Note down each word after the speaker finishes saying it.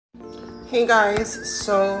Hey guys,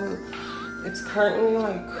 so it's currently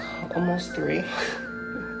like almost 3.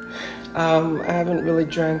 I haven't really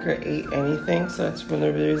drank or ate anything, so that's one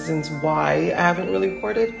of the reasons why I haven't really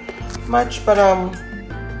recorded much, but I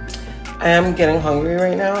am getting hungry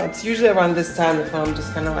right now. It's usually around this time if I'm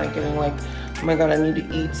just kind of like getting like, oh my god, I need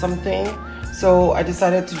to eat something. So I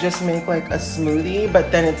decided to just make like a smoothie,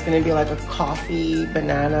 but then it's gonna be like a coffee,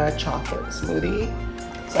 banana, chocolate smoothie.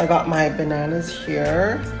 So I got my bananas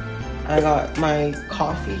here. I got my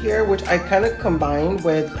coffee here, which I kind of combined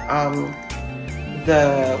with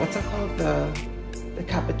the, what's it called? The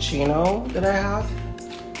cappuccino that I have.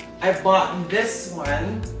 I bought this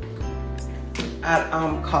one at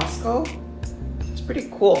Costco. It's pretty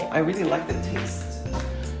cool. I really like the taste.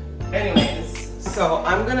 Anyways, so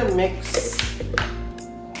I'm gonna mix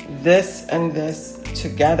this and this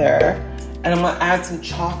together, and I'm gonna add some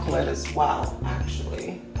chocolate as well,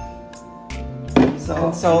 actually.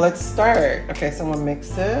 So let's start. Okay, so I'm gonna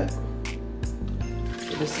mix it.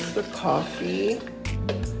 So this is the coffee.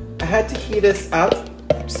 I had to heat this up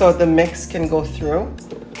so the mix can go through.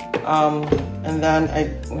 And then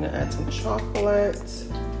I'm gonna add some chocolate.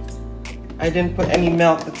 I didn't put any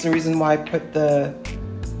milk. That's the reason why I put the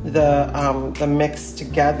mix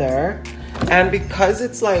together. And because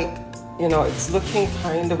it's like, you know, it's looking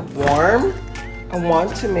kind of warm, I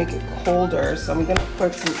want to make it colder. So I'm gonna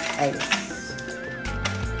put some ice.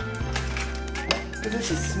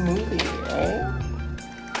 This is a smoothie, right?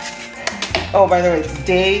 Oh, by the way, it's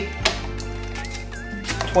day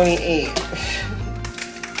 28. All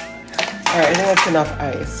right, I think that's enough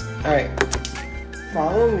ice. All right,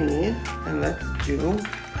 follow me and let's do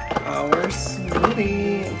our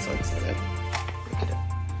smoothie. I'm so excited.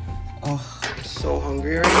 Oh, I'm so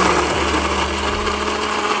hungry right now.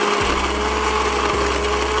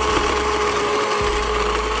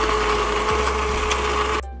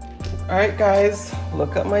 All right, guys,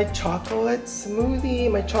 look at my chocolate smoothie,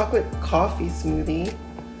 my chocolate coffee smoothie.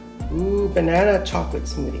 Ooh, banana chocolate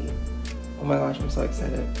smoothie. Oh my gosh, I'm so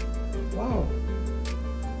excited. Wow,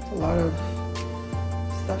 it's a lot of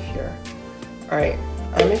stuff here. All right,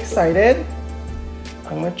 I'm excited.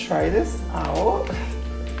 I'm gonna try this out.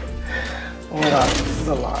 Oh my gosh, this is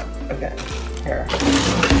a lot. Okay, here.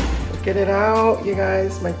 Look at it out, you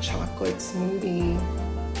guys, my chocolate smoothie.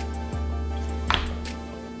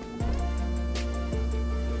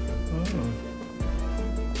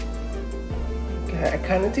 I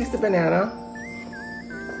kind of taste the banana.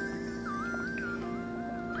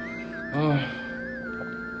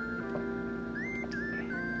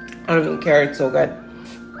 I don't even care, it's so good.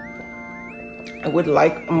 I would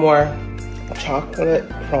like a more chocolate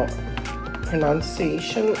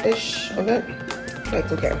pronunciation-ish of it, but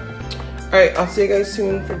it's okay. All right, I'll see you guys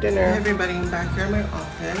soon for dinner. Hey everybody, I'm back here in my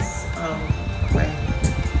office.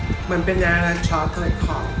 My banana chocolate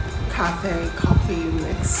coffee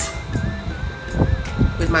mix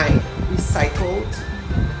with my recycled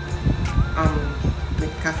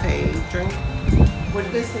cafe drink. What do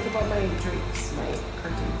you guys think about my drinks, my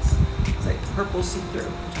cartons? It's like purple see-through,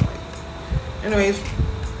 which I like. Anyways,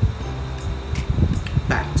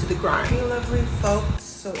 back to the grind. Hey lovely folks,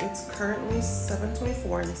 so it's currently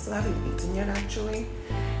 7:24 and I still haven't eaten yet actually.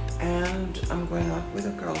 And I'm going out with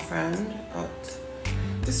a girlfriend out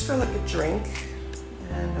just for like a drink.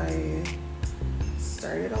 And I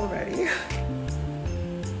started already.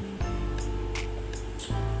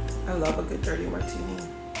 I love a good dirty martini.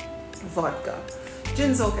 Vodka.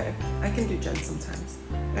 Gin's okay. I can do gin sometimes.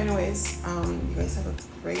 Anyways, you guys have a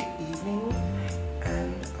great evening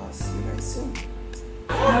and I'll see you guys soon.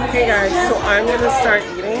 Okay guys, so I'm gonna start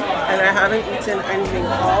eating and I haven't eaten anything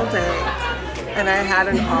all day. And I had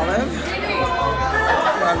an olive.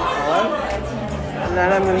 And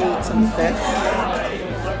then I'm gonna eat some fish.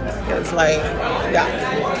 Because like, yeah.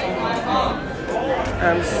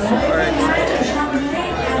 I'm super excited.